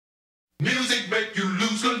Music make you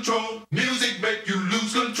lose control. Music make you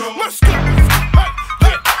lose control. Let's go. Hey,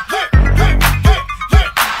 hey, hey, hey, hey, hey.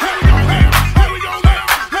 Here we go now. Here we go now.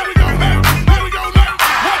 Here we go now. Here we go now.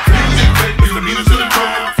 Music make you lose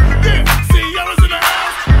control. Yeah, CEO's in the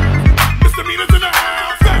house. Misdemeanors in the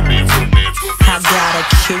house. Fat man, swoop man, swoop man. I got a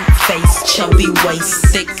cute face, chubby waist,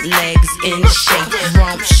 thick legs in shape,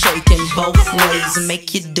 rump shaking both ways,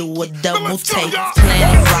 make you do a double take.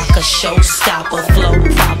 Planet rocker, showstopper, flow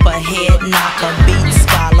proper, head knocker, beat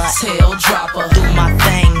scholar, tail dropper. Do my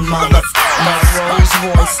thing, mother. My Rolls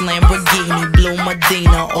Royce, Lamborghini, blue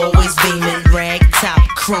Medina, always beaming, rag top,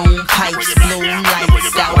 chrome pipes, blue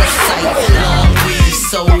lights, out of sight. Long weed,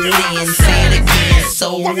 sold in, say it again,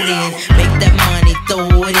 sold in. Make that money, throw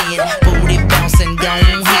it in, booty bouncing, don't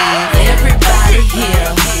hit. Everybody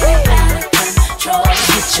here,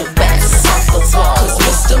 get your backs off the wall, 'cause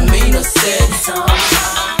misdemeanor said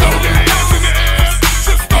Throw your hands in the air.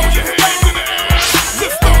 Just throw your hands in the air.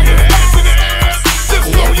 Just throw your hands in the air. Just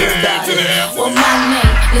throw your hands in the air. Well, my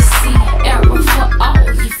name is Sierra for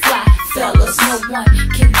all you fly fellas. No one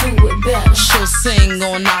can do it better. she'll sing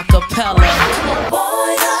on acapella.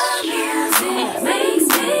 Boy, the music makes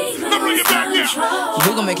me lose control.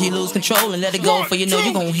 We're gonna make you lose control and let it go, for you know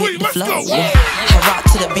you gon' hit the Let's flow. go. I rock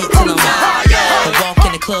to the beat till I'm higher. The walk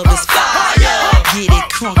in the club is fire. Get it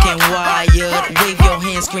crunk and wired. Wave your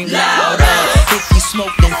hands, scream louder. If you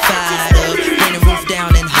smoke, then fired up. Bring the roof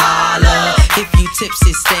down and holler. If you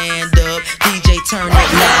tipsy, stand up. DJ, turn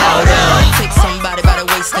it louder. Take somebody by the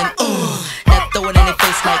waist and now throw it in their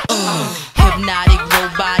face like hypnotic,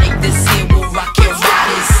 robotic. This here will rock your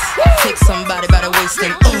bodies. Take somebody by the waist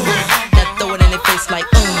and now throw it in their face like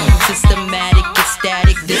systematic,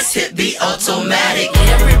 ecstatic. This hit be automatic.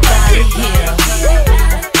 Everybody here,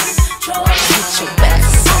 get your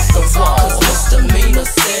backs off the wall, 'cause misdemeanor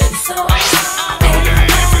said so. Throw your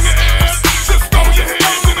hands in the air. Just throw your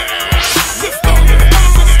hands in the air. Just throw your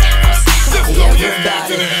hands in the air. Just throw your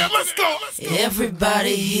hands in the air. Let's go.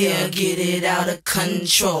 Everybody here, get it out of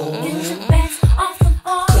control, Get your backs off the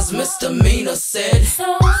wall. 'cause misdemeanor said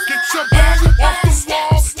Get your back off the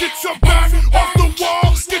wall. Get your back off the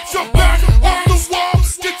wall. Get your back off the wall.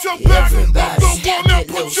 Get your back off the wall. Now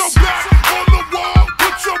put your back on the wall.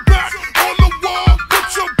 Put your back on the wall.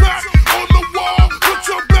 Put your back on the wall. Put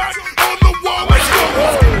your back on the wall. Let's go.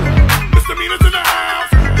 Misdemeanors in the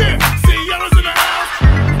house. Yeah, Sierra's in the house.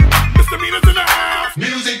 Misdemeanors in the house.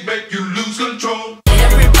 Music make you lose control.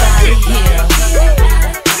 everybody here,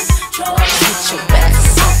 get your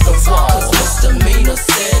backs off the wall, 'cause misdemeanor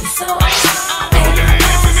said so. Throw your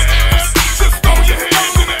hands in the air. Just throw your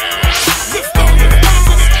hands in the air. Just throw your hands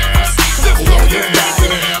in the air. Just throw your hands in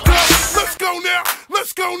the air. Let's go now.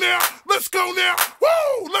 Let's go now. Let's go now.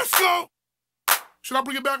 Woo! Let's go. Should I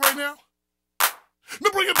bring it back right now? No,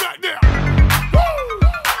 bring it back.